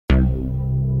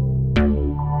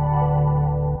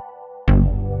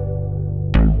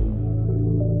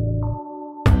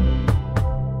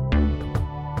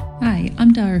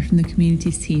I'm Dara from the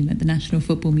Communities team at the National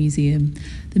Football Museum.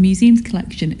 The museum's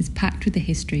collection is packed with the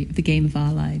history of the game of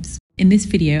our lives. In this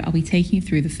video, I'll be taking you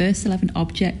through the first 11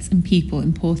 objects and people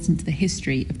important to the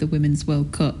history of the Women's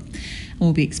World Cup. And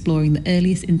we'll be exploring the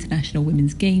earliest international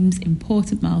women's games,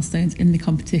 important milestones in the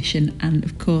competition, and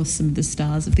of course, some of the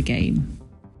stars of the game.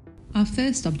 Our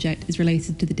first object is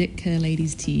related to the Dick Kerr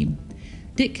ladies team.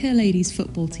 Dick Kerr ladies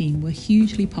football team were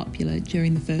hugely popular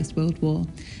during the First World War,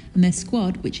 and their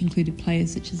squad, which included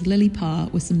players such as Lily Parr,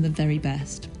 was some of the very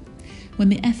best. When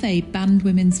the FA banned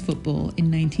women's football in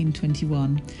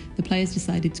 1921, the players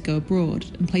decided to go abroad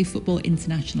and play football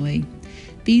internationally.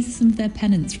 These are some of their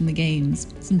pennants from the games,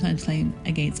 sometimes playing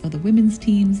against other women's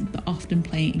teams, but often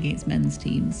playing against men's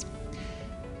teams.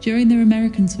 During their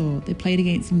American tour, they played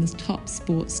against some of the top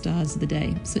sports stars of the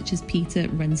day, such as Peter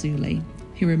Renzulli,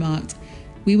 who remarked,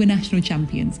 "We were national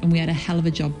champions and we had a hell of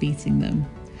a job beating them."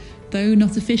 Though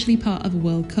not officially part of a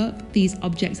World Cup, these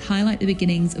objects highlight the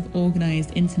beginnings of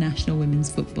organised international women's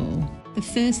football. The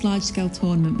first large-scale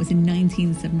tournament was in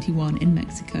 1971 in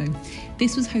Mexico.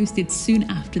 This was hosted soon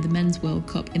after the Men's World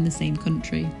Cup in the same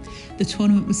country. The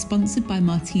tournament was sponsored by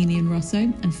Martini and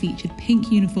Rosso and featured pink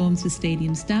uniforms for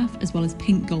stadium staff as well as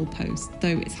pink goalposts,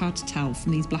 though it's hard to tell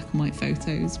from these black and white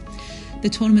photos. The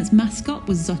tournament's mascot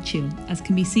was Xochitl, as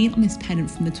can be seen on this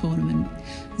pennant from the tournament.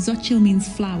 Xochitl means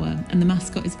flower, and the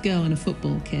mascot is a girl in a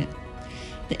football kit.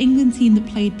 The England team that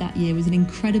played that year was an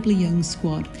incredibly young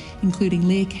squad, including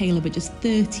Leah Caleb at just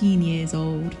 13 years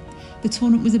old. The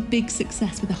tournament was a big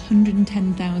success with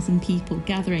 110,000 people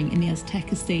gathering in the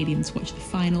Azteca Stadium to watch the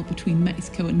final between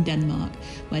Mexico and Denmark,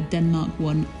 where Denmark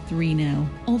won 3-0.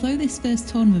 Although this first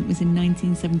tournament was in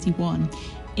 1971,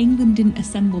 England didn't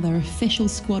assemble their official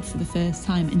squad for the first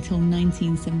time until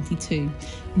 1972,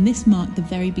 and this marked the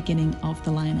very beginning of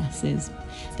the Lionesses.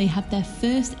 They had their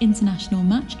first international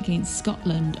match against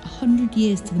Scotland 100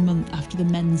 years to the month after the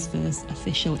men's first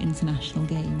official international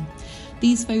game.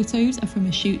 These photos are from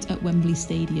a shoot at Wembley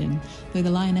Stadium, though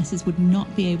the Lionesses would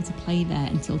not be able to play there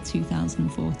until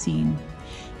 2014.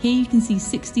 Here you can see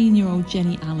 16-year-old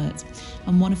Jenny Allett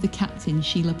and one of the captains,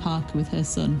 Sheila Parker, with her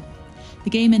son. The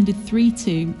game ended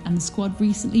 3-2 and the squad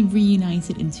recently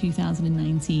reunited in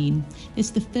 2019. This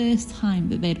is the first time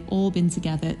that they'd all been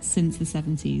together since the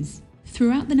 70s.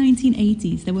 Throughout the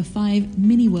 1980s, there were 5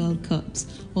 mini World Cups,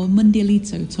 or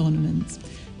Mundialito tournaments,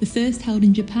 the first held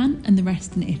in Japan and the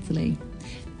rest in Italy.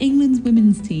 England's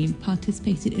women's team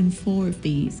participated in 4 of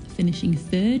these, finishing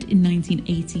 3rd in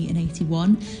 1980 and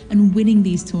 81 and winning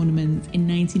these tournaments in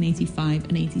 1985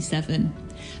 and 87.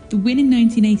 The win in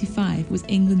 1985 was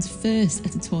England's first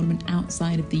at a tournament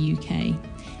outside of the UK.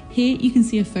 Here you can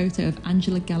see a photo of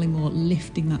Angela Gallimore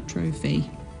lifting that trophy.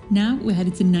 Now we're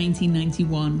headed to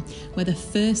 1991, where the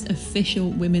first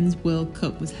official Women's World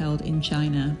Cup was held in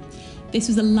China. This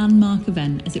was a landmark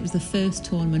event as it was the first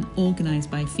tournament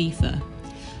organised by FIFA.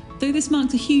 Though this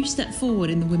marked a huge step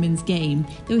forward in the women's game,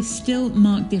 there were still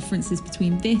marked differences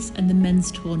between this and the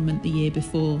men's tournament the year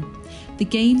before. The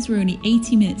games were only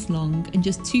 80 minutes long and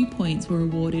just 2 points were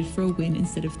awarded for a win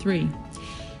instead of 3.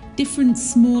 Different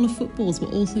smaller footballs were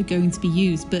also going to be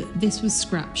used, but this was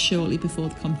scrapped shortly before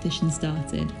the competition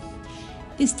started.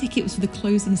 This ticket was for the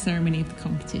closing ceremony of the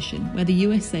competition, where the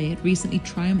USA had recently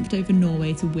triumphed over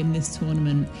Norway to win this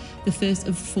tournament, the first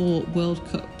of 4 World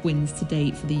Cup wins to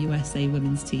date for the USA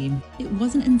women's team. It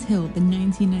wasn't until the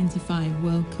 1995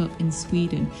 World Cup in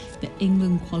Sweden that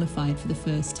England qualified for the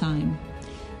first time.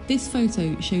 This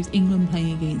photo shows England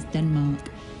playing against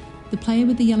Denmark. The player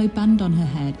with the yellow band on her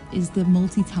head is the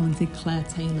multi-talented Claire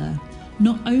Taylor.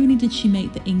 Not only did she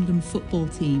make the England football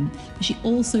team, but she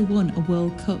also won a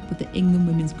World Cup with the England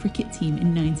women's cricket team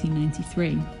in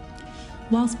 1993.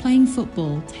 Whilst playing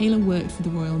football, Taylor worked for the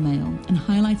Royal Mail and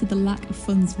highlighted the lack of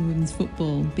funds for women's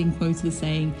football, being quoted as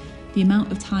saying, "The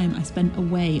amount of time I spent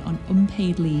away on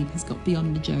unpaid leave has got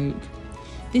beyond a joke."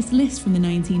 This list from the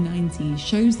 1990s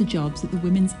shows the jobs that the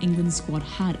women's England squad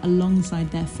had alongside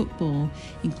their football,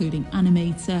 including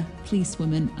animator,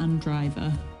 policewoman and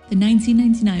driver. The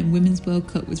 1999 Women's World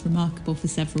Cup was remarkable for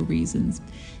several reasons.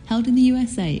 Held in the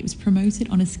USA, it was promoted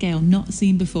on a scale not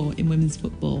seen before in women's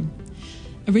football.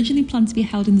 Originally planned to be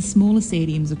held in the smaller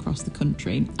stadiums across the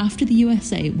country, after the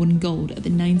USA won gold at the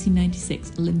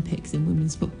 1996 Olympics in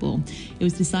women's football, it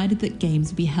was decided that games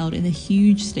would be held in the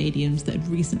huge stadiums that had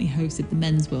recently hosted the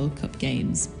Men's World Cup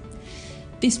games.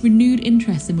 This renewed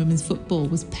interest in women's football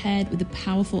was paired with a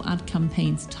powerful ad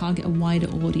campaign to target a wider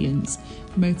audience,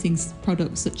 promoting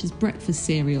products such as breakfast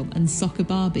cereal and Soccer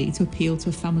Barbie to appeal to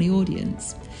a family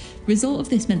audience. The result of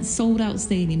this meant sold-out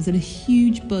stadiums and a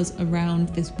huge buzz around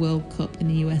this World Cup in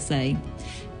the USA.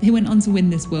 They went on to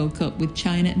win this World Cup, with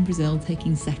China and Brazil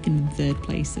taking second and third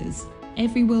places.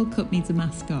 Every World Cup needs a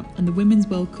mascot, and the Women's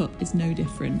World Cup is no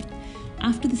different.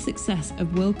 After the success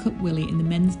of World Cup Willie in the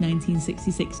men's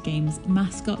 1966 games,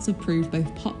 mascots have proved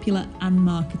both popular and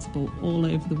marketable all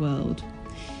over the world.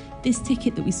 This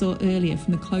ticket that we saw earlier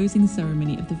from the closing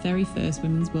ceremony of the very first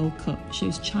Women's World Cup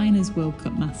shows China's World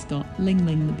Cup mascot, Ling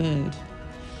Ling the bird.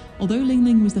 Although Ling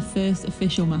Ling was the first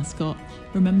official mascot,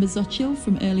 remember Xochitl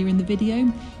from earlier in the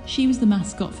video? She was the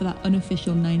mascot for that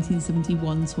unofficial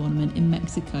 1971 tournament in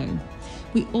Mexico.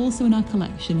 We also in our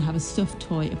collection have a stuffed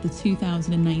toy of the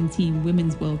 2019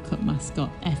 Women's World Cup mascot,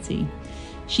 Etty.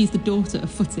 She's the daughter of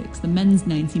Footix, the men's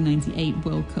 1998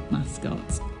 World Cup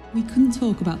mascot. We couldn't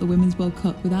talk about the Women's World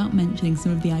Cup without mentioning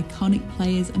some of the iconic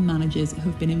players and managers who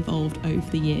have been involved over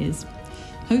the years.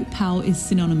 Hope Powell is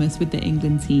synonymous with the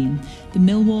England team, the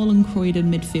Millwall and Croydon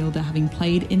midfielder having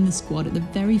played in the squad at the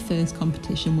very first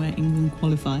competition where England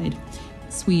qualified,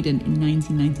 Sweden in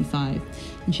 1995,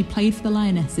 and she played for the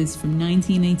Lionesses from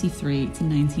 1983 to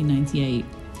 1998.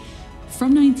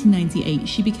 From 1998,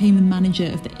 she became the manager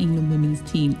of the England women's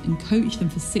team and coached them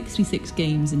for 66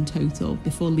 games in total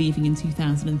before leaving in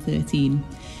 2013.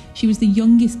 She was the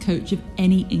youngest coach of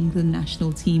any England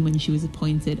national team when she was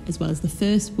appointed, as well as the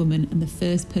first woman and the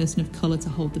first person of colour to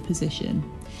hold the position.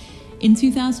 In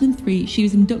 2003, she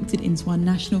was inducted into our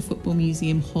National Football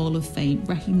Museum Hall of Fame,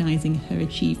 recognising her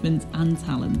achievements and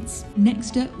talents.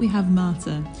 Next up, we have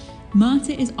Marta.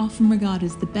 Marta is often regarded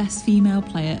as the best female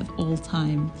player of all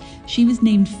time. She was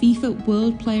named FIFA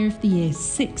World Player of the Year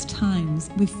 6 times,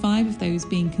 with 5 of those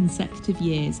being consecutive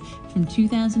years from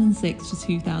 2006 to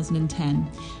 2010, and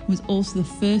was also the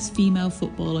first female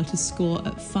footballer to score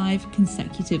at 5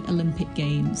 consecutive Olympic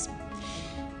Games.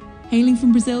 Hailing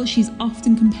from Brazil, she's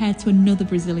often compared to another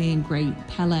Brazilian great,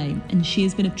 Pelé, and she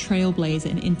has been a trailblazer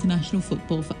in international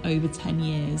football for over 10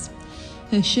 years.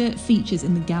 Her shirt features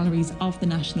in the galleries of the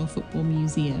National Football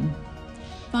Museum.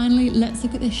 Finally, let's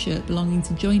look at this shirt belonging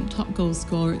to joint top goal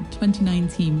scorer at the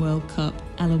 2019 World Cup,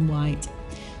 Ellen White.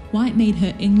 White made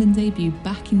her England debut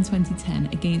back in 2010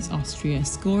 against Austria,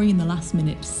 scoring in the last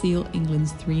minute to seal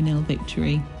England's 3-0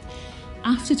 victory.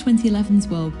 After 2011's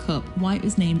World Cup, White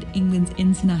was named England's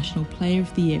International Player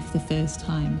of the Year for the first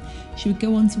time. She would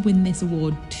go on to win this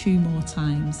award 2 more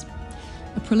times.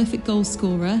 A prolific goal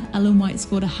scorer, Ellen White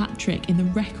scored a hat-trick in the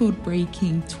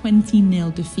record-breaking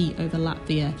 20-0 defeat over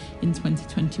Latvia in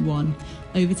 2021,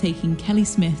 overtaking Kelly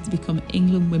Smith to become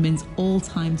England women's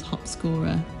all-time top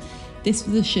scorer. This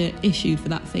was a shirt issued for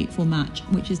that fateful match,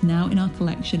 which is now in our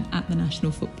collection at the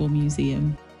National Football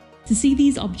Museum. To see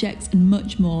these objects and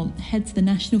much more, head to the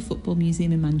National Football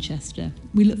Museum in Manchester.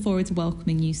 We look forward to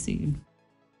welcoming you soon.